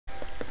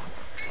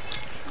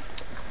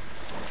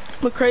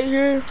McCray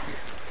here.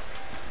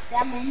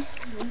 Yeah, man.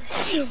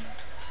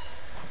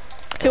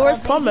 Okay, where's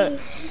Plum at?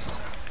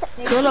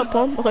 Going up,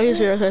 Plum? Okay, he's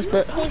here. Okay,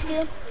 but. Thank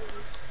you.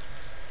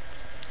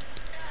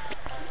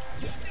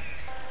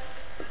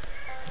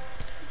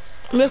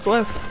 Myth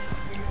left.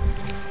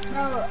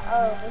 No,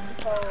 what's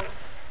it called?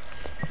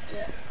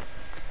 Yeah.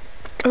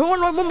 Who won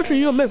my moment to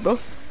you and Myth, bro?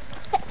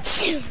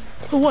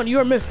 Who won? You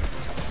or Myth?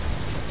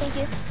 Thank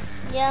you.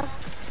 Yeah.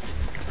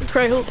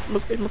 McCray, who?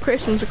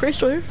 McCray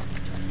still here?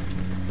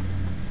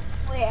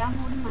 Wait, I'm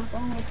holding my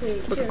phone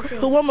real quick. Sure.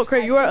 Who won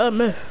McCray? You or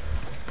Myth?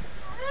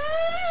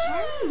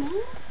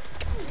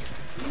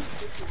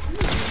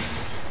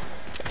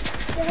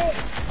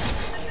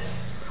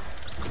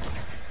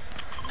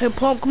 Hey,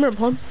 Plum, come here,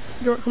 Plum.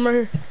 Come right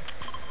here.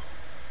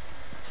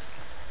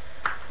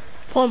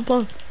 Plum.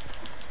 Come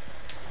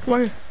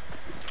right here.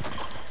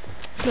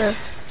 Yeah,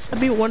 I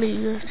beat one of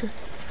you guys too.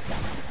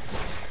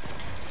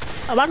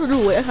 I'm about to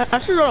do I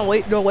should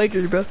do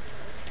wages, bro. I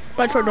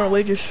might try doing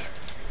wages.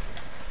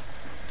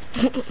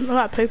 I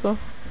got paper.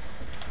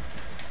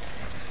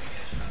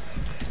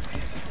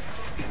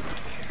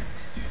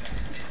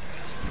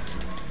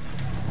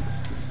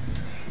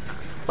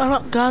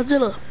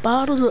 Godzilla,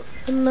 bottles up,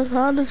 and the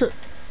Honda's up.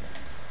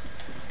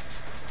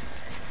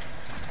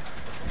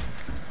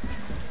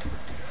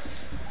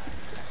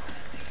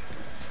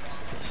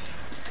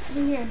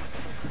 In here.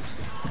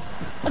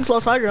 I just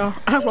lost high ground.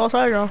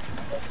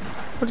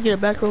 Let's get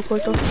it back real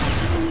quick though.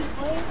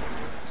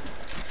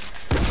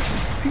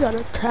 You got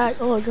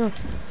attacked. Oh, God.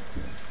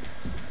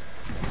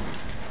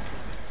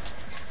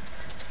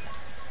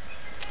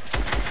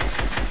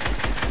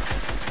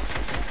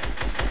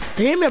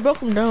 Damn, I broke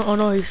him down. Oh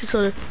no, he's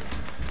still there.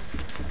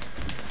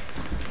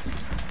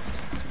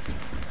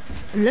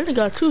 And then it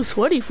got too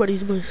sweaty for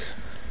these boys.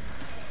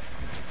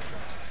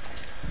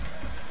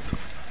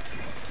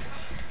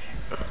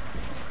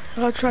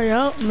 I'll try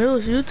out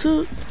Mills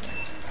YouTube.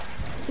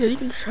 Yeah, you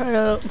can try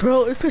out,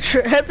 bro. It's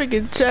picture epic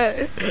in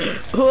chat.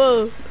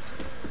 Whoa.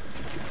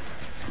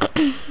 Oh,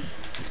 you're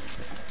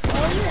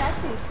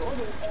actually cool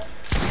with that.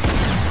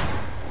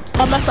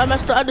 I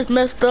messed up. I just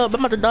messed up. I'm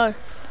about to die.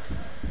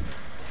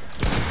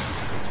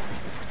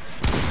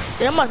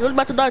 Yeah, I'm really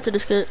about to die to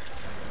this kid.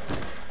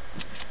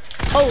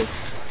 Oh.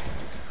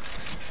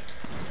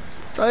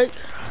 Psych.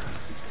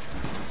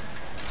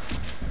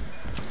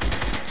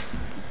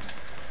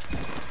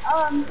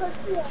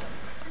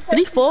 Did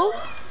he fall?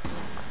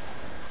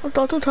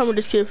 Don't tell me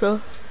this kid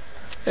fell.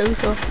 There we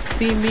go.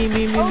 Beam.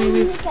 Oh, you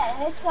hit that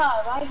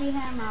headshot right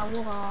behind my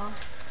wall.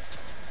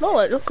 No,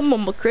 like, come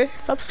on, McCray.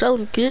 Stop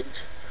selling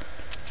kids.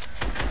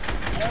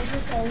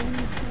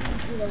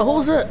 Oh,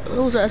 who's that?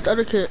 Who's that? That's the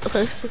other kid.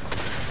 Okay.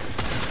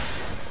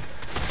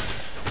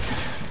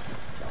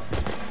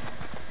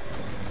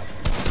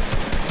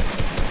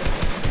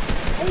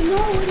 Hey, no,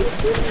 what are you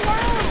shooting down?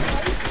 Why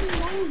are you shooting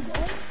down,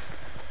 bro?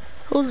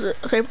 Who's it?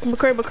 Okay,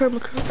 McCray.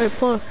 Hey,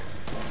 pull on.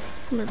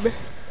 Come here, bitch.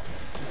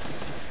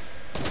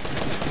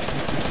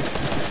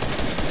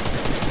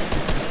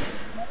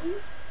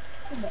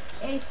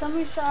 Hey,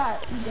 somebody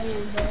shot you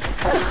damn, bro.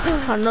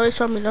 I know he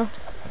shot me now.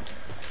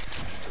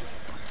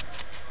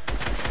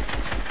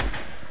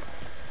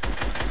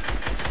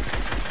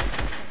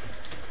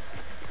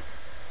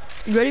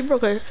 You ready, bro?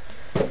 Okay.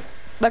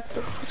 Back.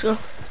 Let's go.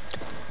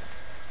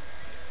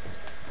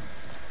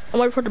 I'm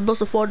waiting for the bullets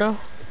to fall down.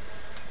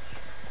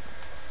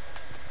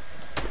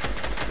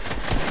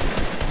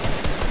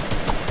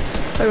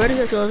 Are you ready?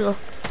 Let's go.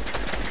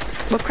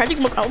 McCray,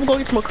 I'm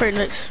going to McCray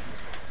next.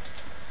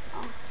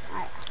 Oh,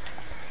 alright.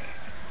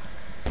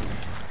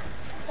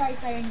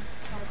 Sorry.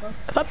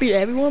 If I beat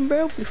everyone,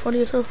 bro, it'd be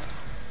funny as hell.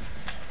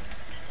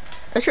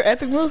 That's your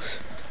epic moves?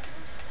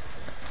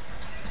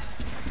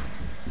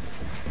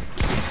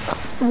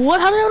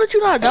 What? How the hell did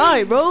you not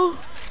die, bro?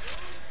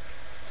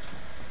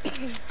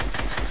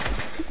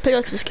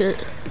 Pickaxe this kid.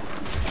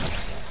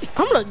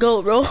 I'm gonna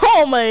go, bro.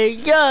 Oh my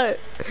god.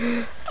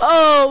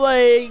 Oh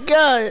my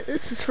god.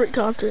 This is free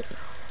content.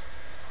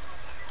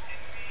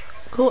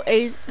 Go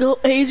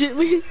agent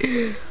me.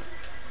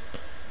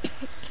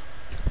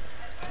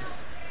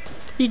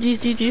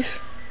 GG's.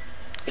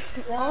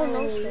 Oh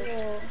no,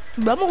 shit.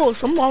 But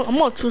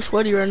I'm on too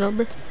sweaty right now,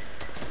 bro.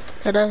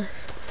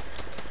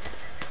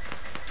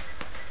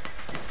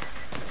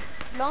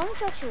 No, I only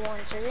shot you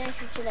once. I didn't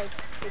shoot you like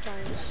 3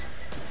 times.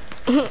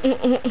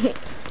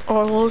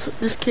 Oh, what was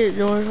this kid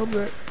doing? I'll be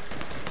right.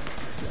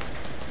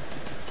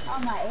 Oh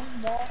my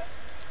god.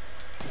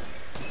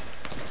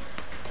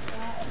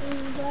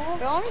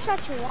 Bro, I only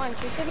shot you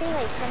once. You're shooting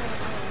like 7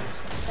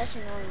 times. That's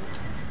annoying.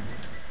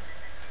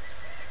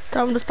 It's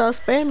time to start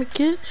spamming,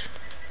 kids.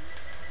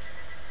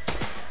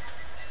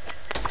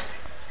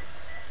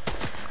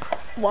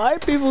 Why are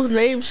people's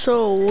names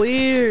so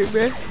weird,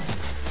 bruh?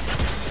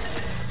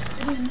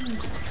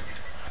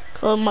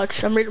 I'm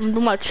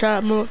doing my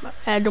chat. I'm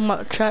adding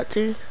my chat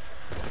thing.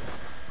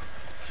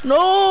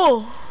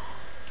 No!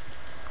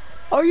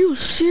 Are you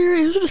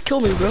serious? You just kill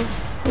me, bro.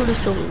 You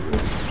just kill me, bro.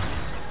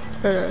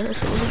 That's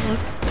what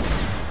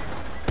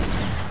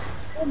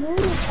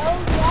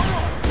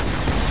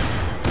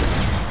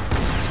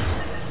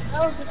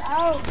Bro, get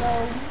out,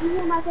 bro. You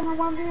are not gonna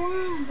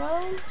 1v1,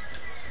 bro.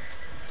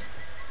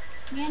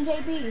 Me and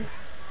JB.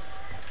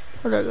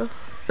 Where'd that go?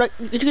 Like,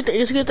 did you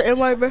get the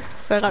MY, bro?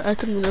 I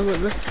took him over,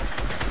 bro.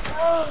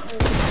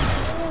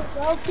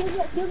 Bro, kill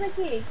the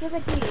kid.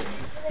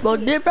 Bro,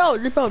 dip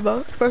out,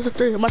 bro. First of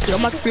three. I'm about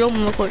to 3 on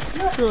him real quick.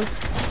 Sure.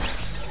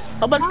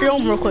 I'm about to 3 on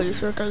him real quick,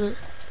 so it's all good.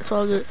 It's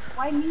all good.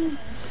 Why me?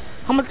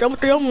 I'm gonna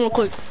 3 on him real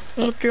quick.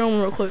 I'm gonna 3 on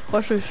him real quick.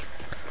 Watch this.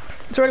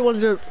 It's already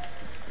 1-0.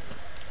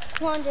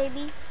 Come on,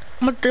 JB.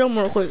 I'm gonna 3 on him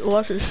real quick.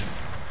 Watch this.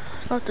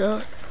 It's not that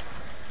hard.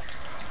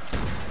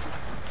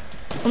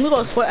 I'm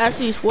gonna go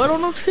actually sweat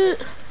on this kid.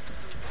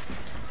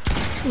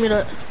 Give me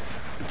that.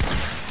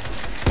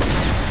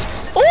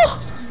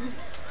 Oh!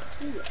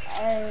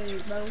 Hey,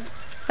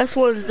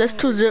 bro. That's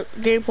 2 zip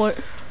game point.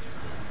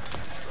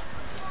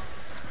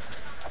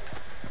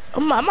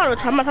 I'm not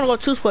trying to go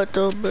 2 sweat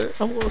though, but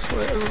I'm gonna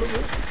sweat a little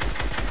bit.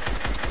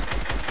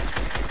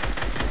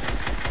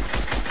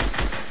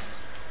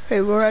 Hey,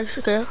 bro,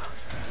 okay.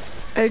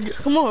 Hey,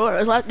 come on,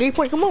 it's like game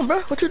point. Come on,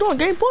 bro. What you doing?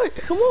 Game point.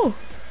 Come on.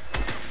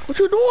 What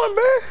you doing,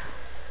 bro?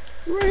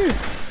 You right here.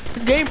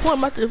 It's game point.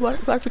 I'm about to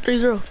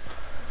 3-0.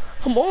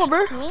 Come on,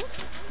 bro. Me?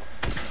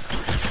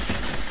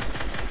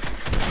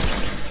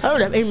 I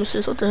don't have aim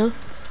assist. What the hell?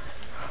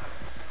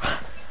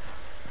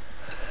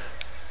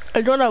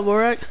 Hey, doing that,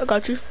 bro. I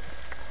got you.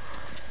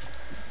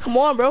 Come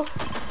on, bro.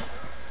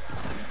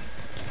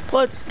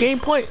 What? Game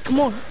point. Come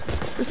on.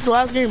 This is the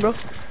last game, bro.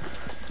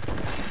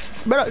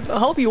 Bro, I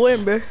hope you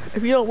win, bro.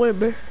 If you don't win,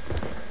 bro.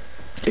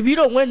 If you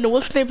don't win, then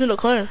what's named in the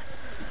clan?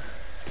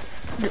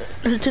 The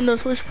Nintendo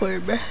Switch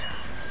player, bro.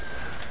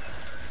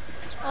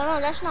 Oh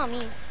no, that's not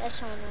me. That's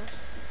someone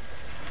else.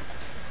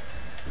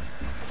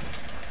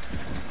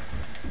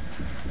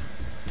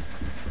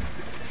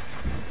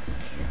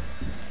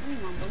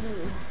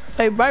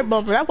 Hey, Bright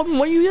Bumper, that woman,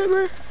 where you at,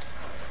 bro?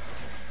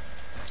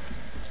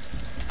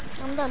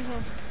 I'm done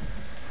here.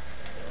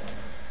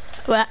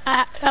 Well,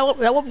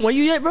 that woman, where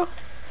you at, bro?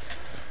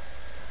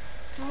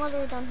 I'm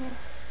already done here.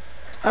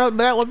 I don't,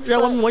 that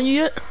woman, where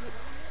you at?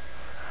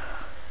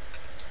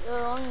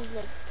 Only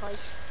like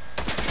twice.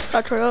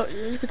 I try out,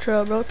 yeah, you can try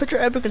out, bro. Put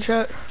your epic in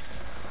chat.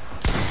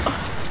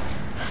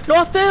 No,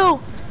 I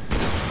failed.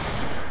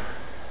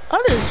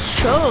 I just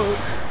choked.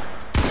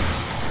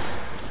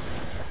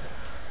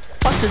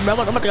 Watch this, bro. I'm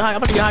about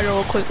to get high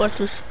real quick. Watch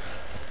this.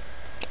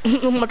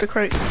 I'm about to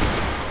crank.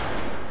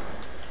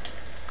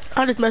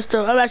 I just messed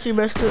up. I actually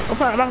messed up.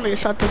 I'm not gonna get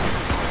shot though.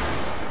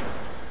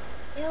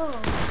 Ew.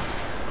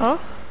 Huh?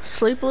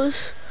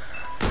 Sleepless?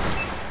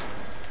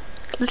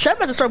 The chat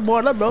about to start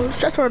blowing up, bro. The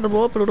chat's starting to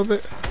blow up a little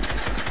bit.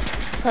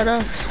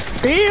 Damn,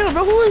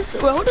 bro. Who is?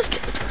 Wait, who this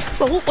kid?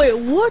 Bro, wait,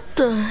 what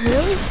the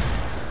hell?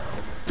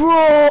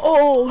 Bro,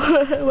 oh,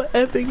 what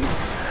epic.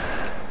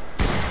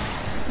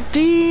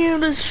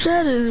 Damn, this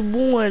chat is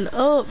blowing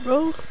up,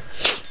 bro.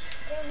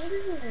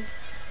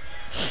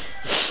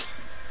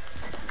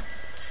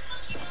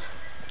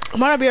 I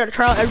might not be able to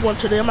try out everyone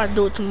today. I might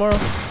do it tomorrow.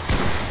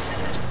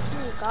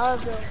 Oh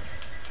God, bro.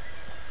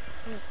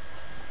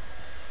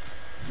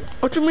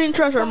 What you mean,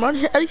 treasure? Man,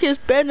 I think it's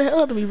bad the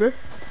hell out of me, bro.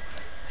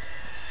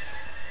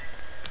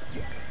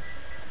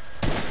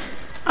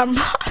 I'm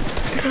not.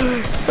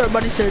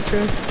 Everybody said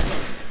treasure.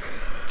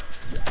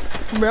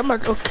 Bro, I'm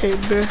not okay,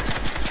 bro.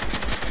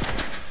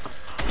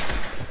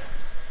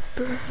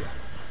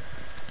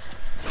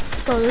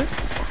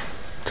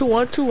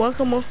 2-1, 2-1,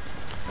 come on.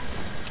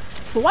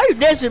 But why you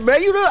dancing, bro?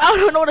 You know, I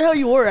don't know where the hell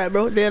you were at,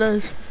 bro. Dead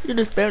ass. You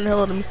just spamming the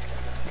hell out of me.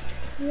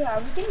 Yeah,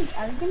 are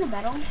we gonna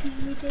battle?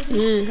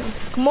 Yeah.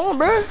 Come on,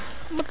 bro.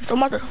 I'm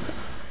about to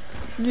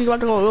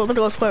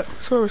go sweat.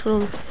 I'm about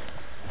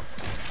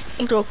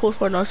to go full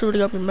sweat now. See what they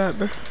got me mad,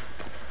 bro.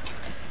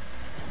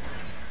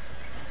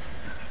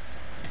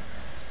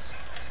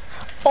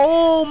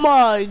 Oh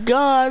my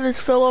God, I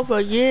just fell off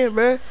again,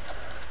 bro.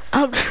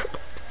 I'm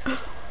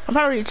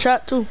already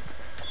chat too.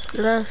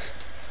 Good ass.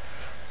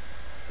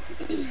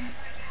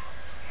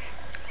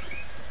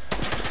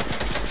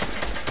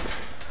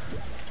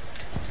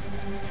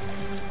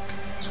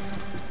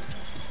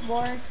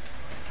 Board.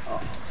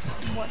 Oh,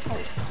 what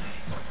hope?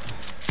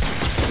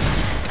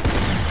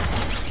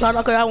 Not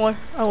okay, I won.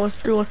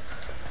 3-1.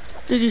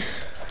 GG's.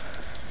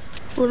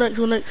 Who next?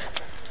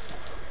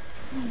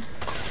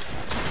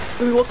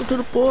 Welcome to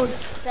the board.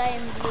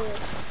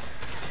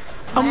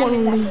 I'm on the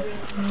lead.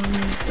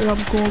 And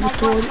I'm going to the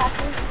toilet.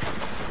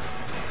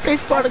 They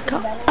brought a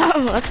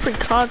that's pretty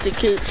content,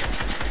 kids.